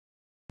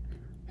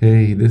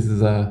Hey, this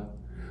is a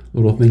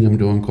little thing I'm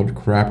doing called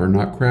crap or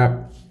not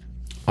crap.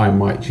 I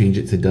might change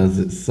it to does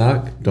it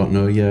suck? Don't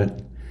know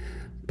yet.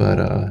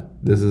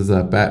 But this is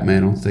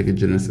Batman on Sega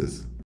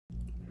Genesis.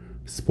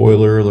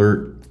 Spoiler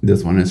alert,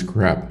 this one is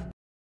crap.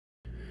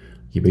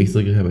 You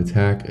basically have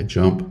attack, a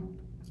jump,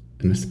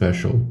 and a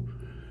special.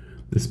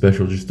 The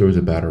special just throws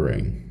a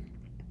batarang.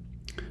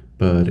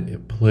 But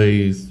it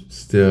plays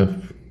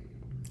stiff.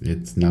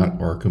 It's not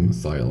Arkham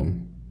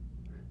Asylum.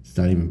 It's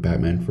not even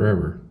Batman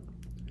Forever.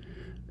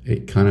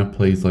 It kind of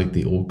plays like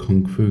the old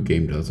Kung Fu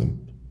game does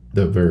them,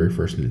 the very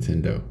first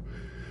Nintendo.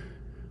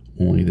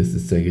 Only this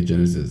is Sega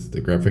Genesis.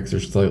 The graphics are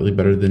slightly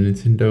better than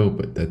Nintendo,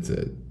 but that's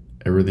it.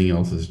 Everything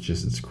else is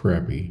just as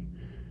crappy.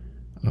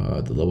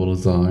 The level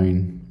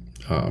design,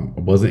 I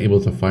wasn't able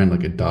to find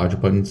like a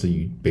dodge button, so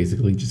you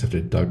basically just have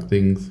to duck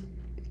things.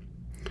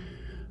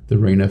 The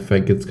rain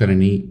effect gets kind of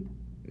neat,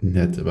 and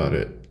that's about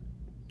it.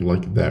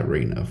 Like that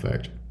rain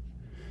effect,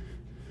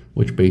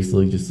 which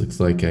basically just looks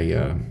like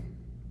a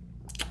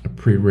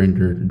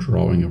pre-rendered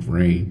drawing of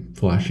rain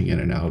flashing in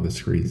and out of the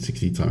screen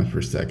 60 times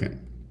per second.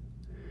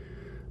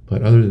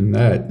 But other than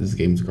that, this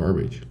game's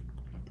garbage.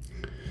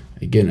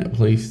 Again, at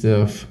play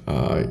stuff,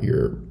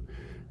 your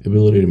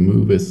ability to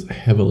move is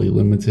heavily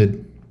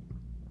limited.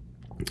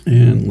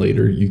 And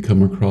later you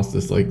come across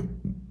this, like,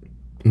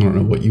 I don't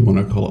know what you want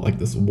to call it, like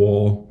this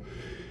wall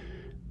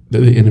that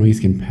the enemies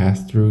can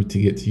pass through to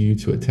get to you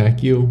to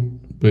attack you,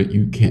 but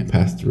you can't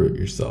pass through it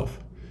yourself.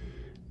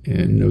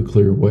 And no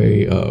clear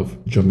way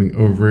of jumping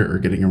over it or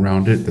getting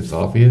around it that's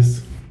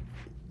obvious.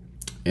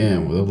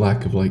 And with a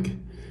lack of like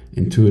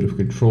intuitive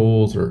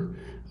controls or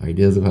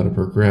ideas of how to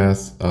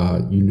progress,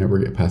 you never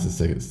get past the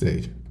second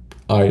stage.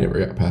 I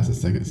never got past the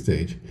second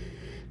stage.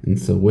 And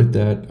so with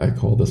that, I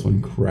call this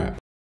one crap.